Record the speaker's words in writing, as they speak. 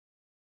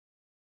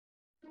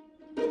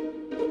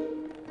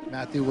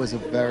Matthew was a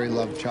very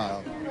loved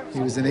child. He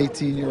was an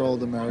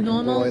 18-year-old American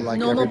boy like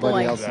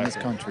everybody else in this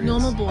country.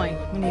 Normal boy.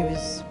 When he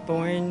was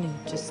born,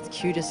 just the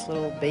cutest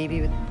little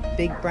baby with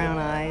big brown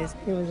eyes.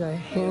 He was a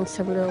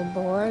handsome little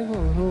boy,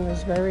 and he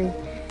was very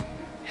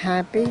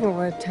happy all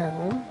the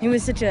time. He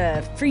was such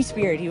a free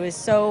spirit. He was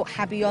so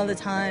happy all the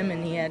time,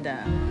 and he had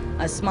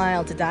a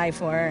smile to die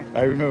for.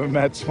 I remember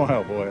Matt's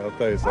smile, boy, I'll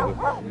tell you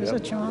something. He was a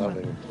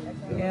charmer.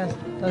 Yeah,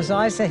 those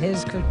eyes of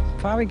his could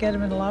probably get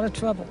him in a lot of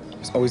trouble. He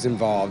was always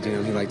involved, you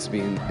know, he likes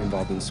being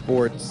involved in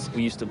sports.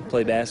 We used to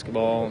play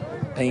basketball,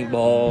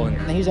 paintball.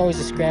 And he was always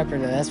a scrapper,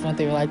 though. That's one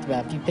thing we liked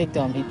about him. If you picked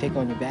on him, he'd pick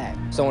on your back.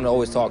 Someone to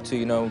always talk to,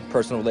 you know,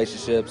 personal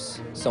relationships,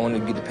 someone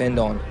to depend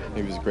on.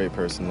 He was a great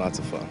person, lots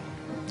of fun.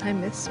 I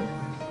miss him.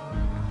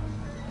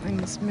 I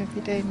miss him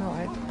every day of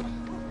my life.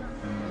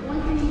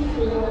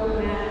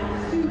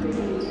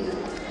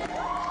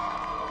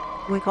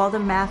 We called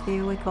him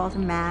Matthew, we called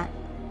him Matt.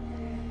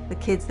 The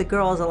kids, the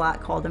girls a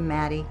lot called him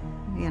Matty,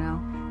 you know,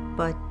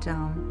 but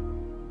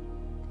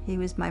he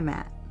was my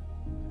Matt.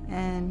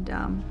 And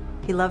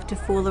he loved to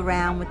fool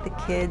around with the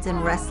kids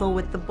and wrestle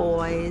with the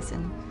boys,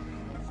 and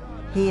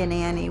he and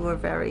Annie were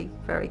very,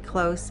 very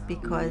close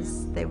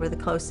because they were the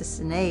closest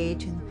in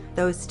age, and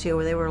those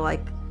two, they were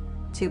like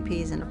two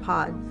peas in a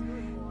pod.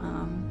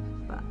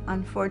 But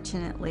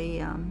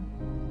unfortunately,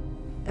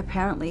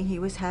 apparently he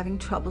was having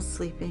trouble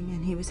sleeping,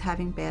 and he was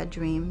having bad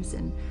dreams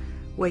and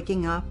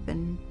waking up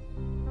and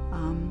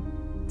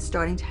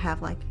starting to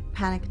have like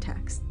panic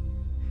attacks.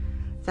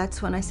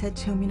 That's when I said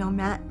to him, you know,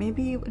 Matt,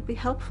 maybe it would be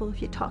helpful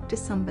if you talked to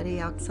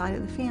somebody outside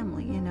of the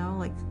family, you know,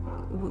 like,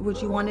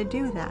 would you want to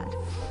do that?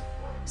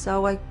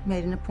 So I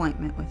made an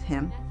appointment with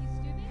him.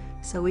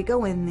 So we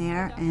go in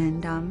there,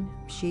 and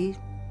she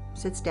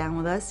sits down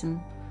with us, and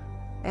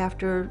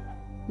after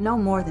no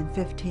more than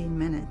 15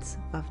 minutes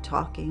of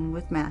talking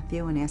with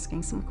Matthew and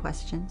asking some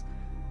questions,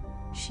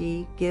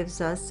 she gives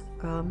us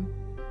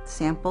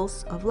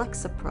samples of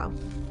Lexapro.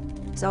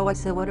 So I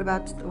said, what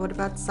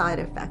about side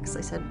effects?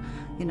 I said,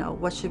 you know,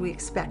 what should we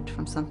expect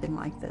from something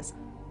like this?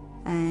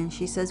 And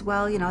she says,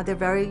 well, you know, they're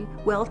very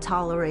well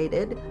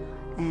tolerated.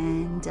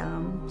 And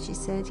she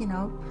said, you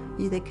know,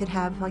 they could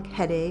have like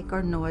headache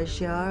or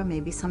nausea or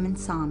maybe some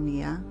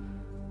insomnia.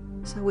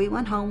 So we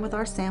went home with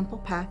our sample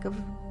pack of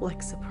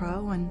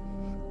Lexapro, and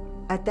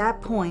at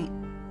that point,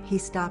 he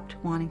stopped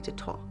wanting to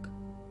talk.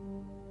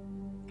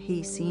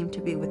 He seemed to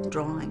be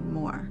withdrawing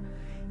more.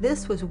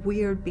 This was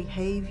weird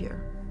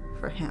behavior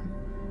for him.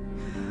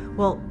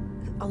 Well,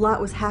 a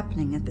lot was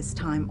happening at this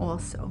time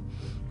also,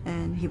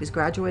 and he was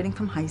graduating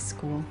from high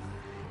school.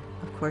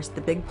 Of course,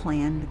 the big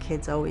plan, the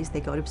kids always, they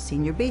go to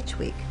senior beach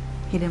week.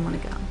 He didn't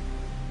want to go.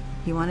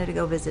 He wanted to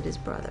go visit his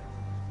brother.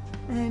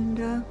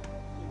 And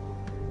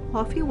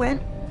off he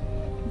went.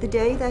 The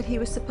day that he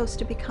was supposed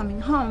to be coming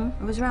home,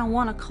 it was around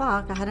 1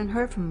 o'clock. I hadn't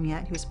heard from him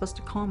yet. He was supposed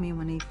to call me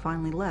when he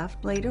finally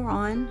left. Later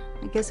on,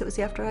 I guess it was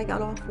after I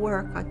got off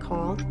work, I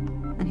called,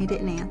 and he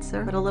didn't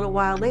answer. But a little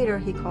while later,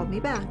 he called me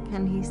back,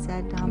 and he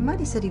said,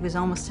 he said he was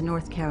almost to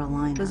North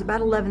Carolina. It was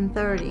about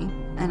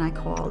 11:30, and I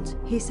called.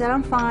 He said,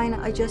 I'm fine,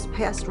 I just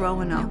passed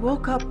Roanoke. I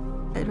woke up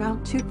at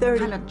around 2:30,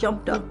 kind of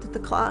jumped up at the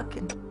clock,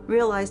 and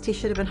realized he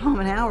should have been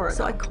home an hour ago.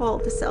 So I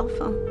called the cell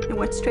phone. It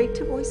went straight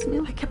to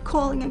voicemail. I kept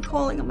calling and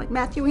calling. I'm like,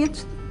 Matthew,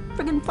 answer the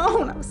friggin'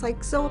 phone. I was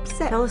like so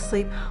upset. Fell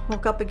asleep,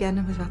 woke up again.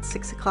 It was about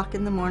 6 o'clock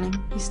in the morning.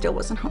 He still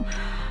wasn't home.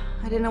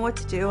 I didn't know what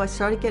to do. I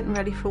started getting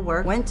ready for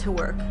work. Went to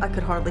work. I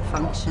could hardly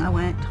function. I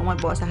went, told my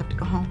boss I have to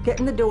go home. Get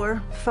in the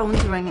door,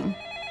 phone's ringing.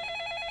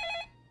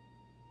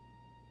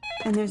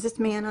 And there's this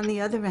man on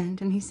the other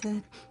end, and he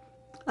said,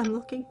 I'm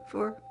looking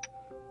for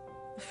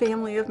the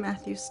family of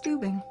Matthew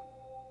Stubing.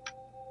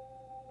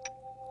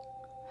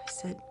 I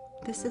said,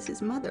 this is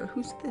his mother.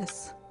 Who's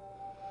this?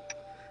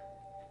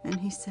 And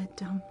he said,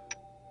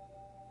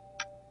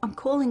 I'm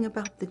calling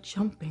about the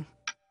jumping.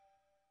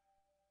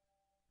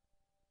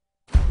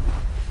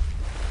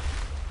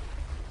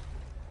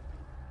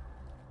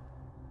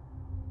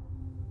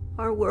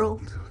 Our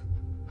world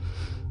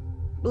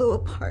blew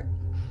apart.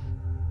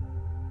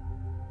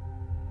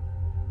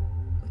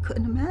 We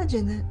couldn't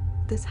imagine that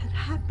this had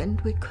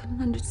happened. We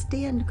couldn't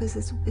understand because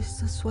this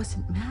just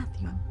wasn't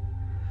Matthew.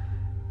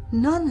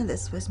 None of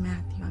this was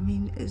Matthew. I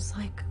mean, it was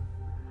like,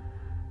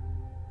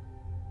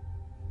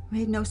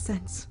 made no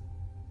sense.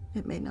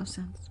 It made no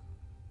sense.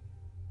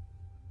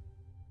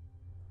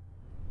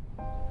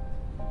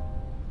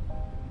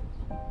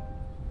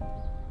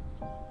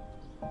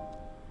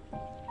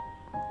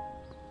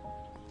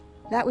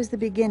 That was the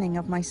beginning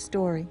of my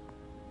story.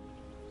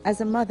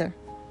 As a mother,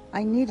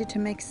 I needed to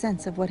make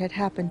sense of what had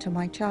happened to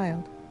my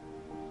child.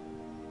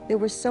 There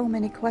were so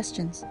many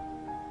questions.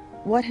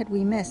 What had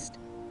we missed?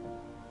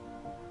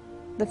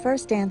 The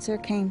first answer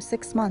came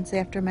 6 months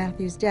after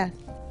Matthew's death,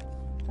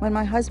 when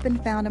my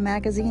husband found a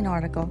magazine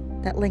article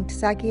that linked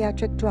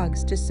psychiatric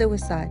drugs to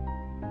suicide.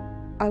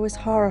 I was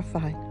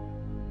horrified.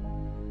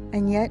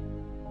 And yet,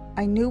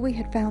 I knew we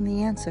had found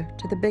the answer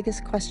to the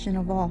biggest question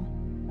of all.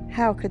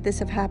 How could this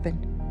have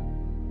happened?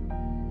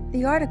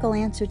 The article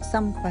answered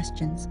some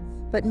questions,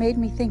 but made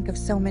me think of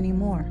so many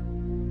more.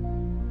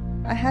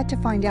 I had to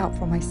find out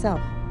for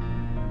myself.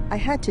 I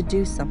had to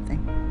do something.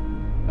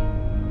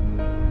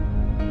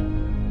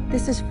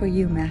 This is for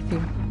you,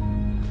 Matthew.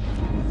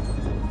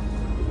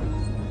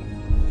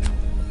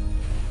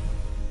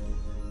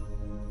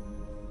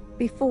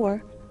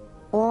 Before,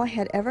 all I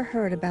had ever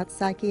heard about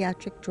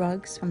psychiatric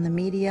drugs from the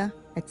media,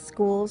 at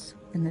schools,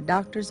 in the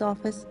doctor's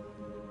office,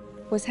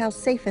 was how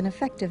safe and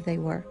effective they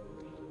were.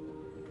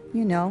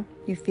 You know,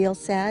 you feel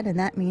sad and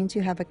that means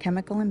you have a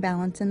chemical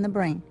imbalance in the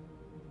brain.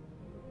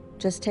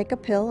 Just take a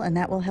pill and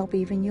that will help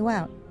even you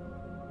out.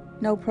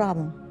 No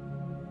problem.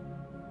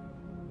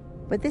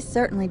 But this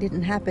certainly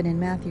didn't happen in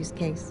Matthew's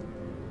case.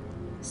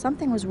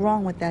 Something was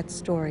wrong with that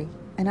story,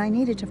 and I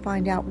needed to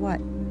find out what.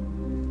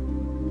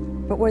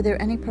 But were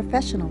there any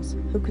professionals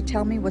who could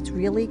tell me what's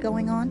really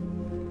going on?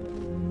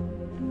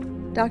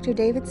 Dr.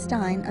 David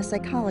Stein, a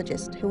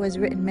psychologist who has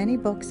written many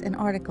books and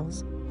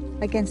articles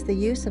against the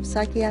use of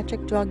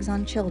psychiatric drugs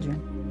on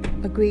children,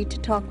 agreed to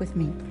talk with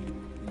me.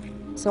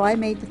 So I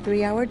made the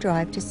 3-hour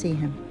drive to see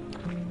him.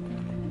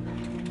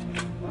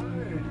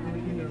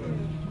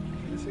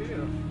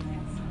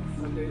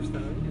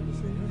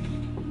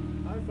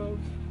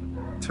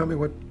 Tell me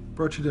what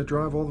brought you to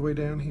drive all the way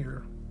down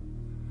here.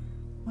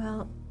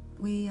 Well,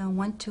 we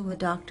went to a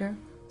doctor,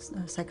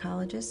 a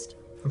psychologist.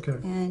 Okay.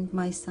 And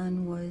my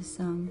son was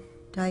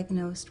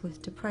diagnosed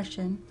with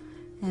depression,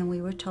 and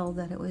we were told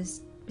that it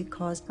was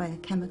caused by a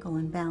chemical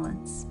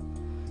imbalance.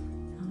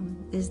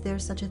 Is there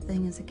such a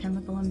thing as a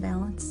chemical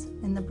imbalance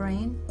in the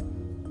brain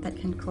that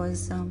can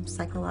cause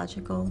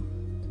psychological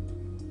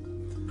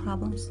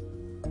problems?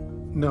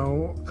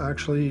 No,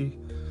 actually,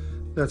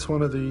 that's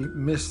one of the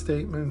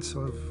misstatements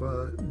of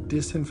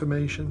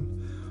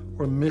disinformation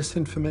or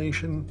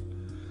misinformation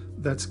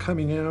that's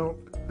coming out.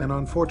 And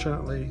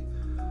unfortunately,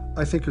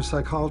 I think your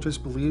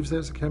psychologist believes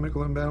there's a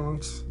chemical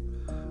imbalance,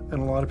 and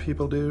a lot of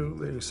people do.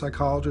 The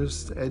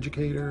psychologists,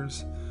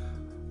 educators,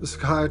 the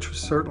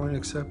psychiatrists certainly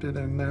accept it,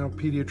 and now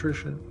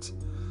pediatricians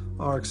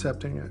are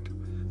accepting it.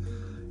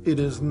 It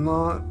is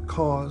not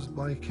caused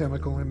by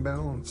chemical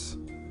imbalance.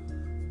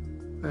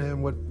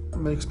 And what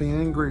makes me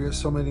angry is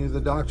so many of the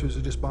doctors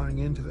are just buying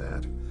into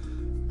that.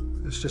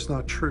 It's just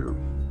not true.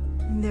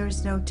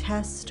 There's no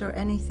test or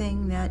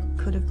anything that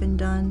could have been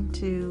done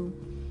to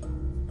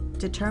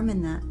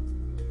determine that.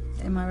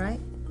 Am I right?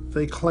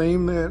 They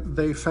claim that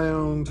they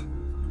found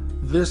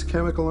this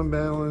chemical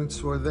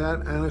imbalance or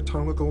that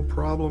anatomical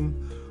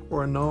problem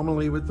or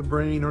anomaly with the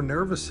brain or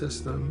nervous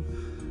system,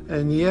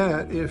 and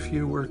yet if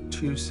you were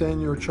to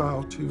send your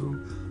child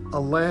to a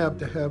lab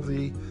to have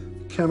the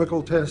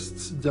chemical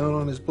tests done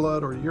on his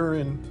blood or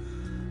urine,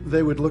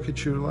 they would look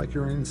at you like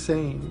you're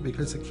insane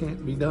because it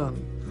can't be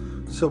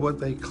done. So what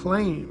they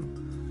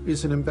claim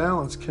is an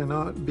imbalance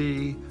cannot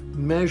be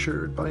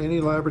measured by any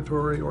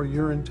laboratory or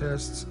urine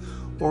tests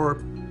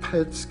or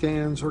PET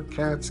scans or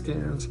CAT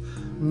scans.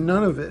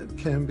 None of it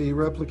can be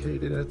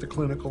replicated at the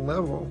clinical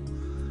level.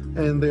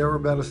 And there are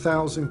about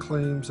 1,000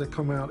 claims that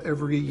come out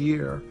every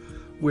year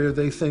where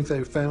they think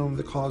they found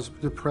the cause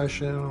of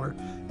depression or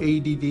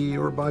ADD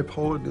or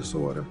bipolar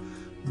disorder.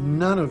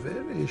 None of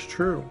it is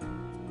true.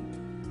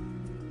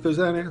 Does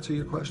that answer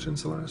your question,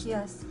 Celeste?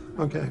 Yes.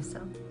 Okay. I think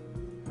so.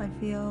 I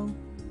feel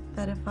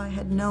that if I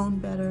had known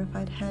better, if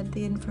I'd had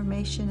the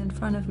information in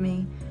front of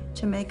me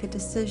to make a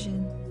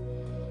decision,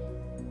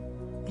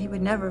 he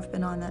would never have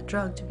been on that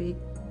drug, to be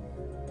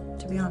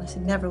honest.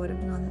 He never would have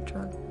been on that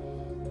drug.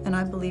 And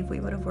I believe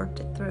we would have worked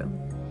it through.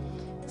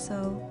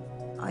 So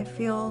I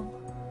feel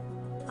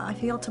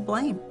to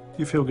blame.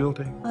 You feel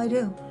guilty? I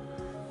do.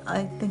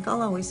 I think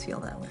I'll always feel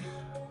that way.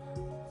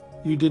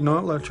 You did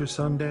not let your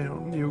son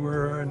down. You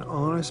were an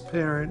honest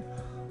parent,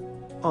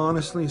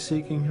 honestly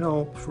seeking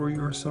help for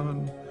your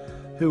son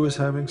who was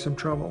having some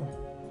trouble.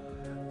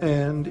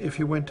 And if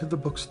you went to the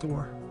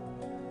bookstore,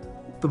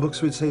 the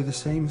books would say the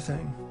same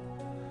thing.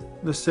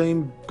 The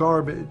same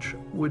garbage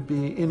would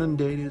be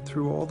inundated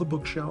through all the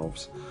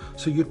bookshelves.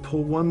 So you'd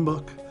pull one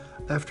book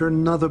after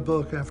another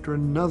book after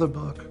another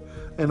book,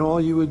 and all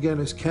you would get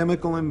is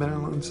chemical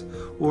imbalance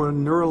or a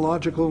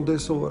neurological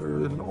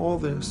disorder and all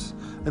this.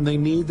 And they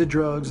need the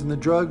drugs, and the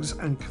drugs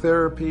and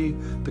therapy,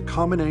 the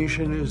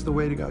combination is the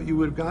way to go. You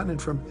would have gotten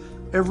it from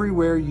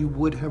everywhere you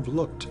would have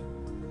looked,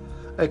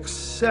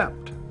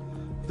 except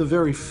the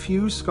very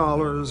few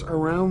scholars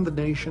around the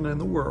nation and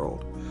the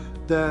world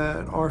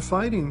that are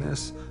fighting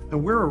this,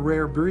 and we're a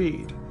rare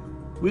breed.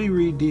 We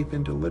read deep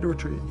into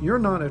literature. You're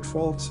not at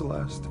fault,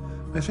 Celeste.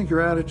 I think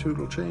your attitude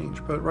will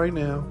change, but right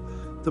now,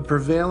 the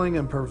prevailing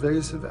and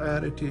pervasive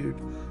attitude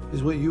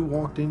is what you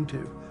walked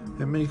into.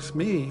 It makes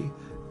me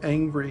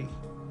angry.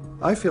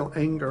 I feel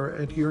anger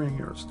at hearing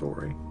your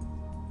story.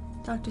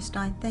 Dr.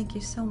 Stein, thank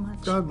you so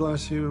much. God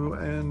bless you,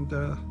 and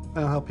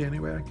I'll help you any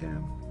way I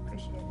can.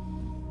 Appreciate it.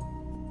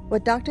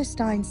 What Dr.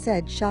 Stein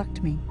said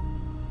shocked me.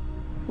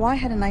 Why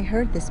hadn't I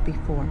heard this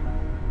before?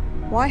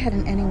 Why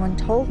hadn't anyone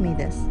told me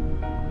this?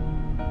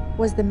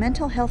 Was the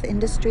mental health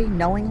industry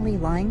knowingly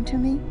lying to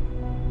me?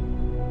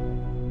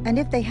 And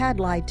if they had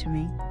lied to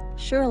me,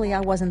 surely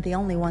I wasn't the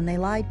only one they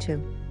lied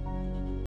to.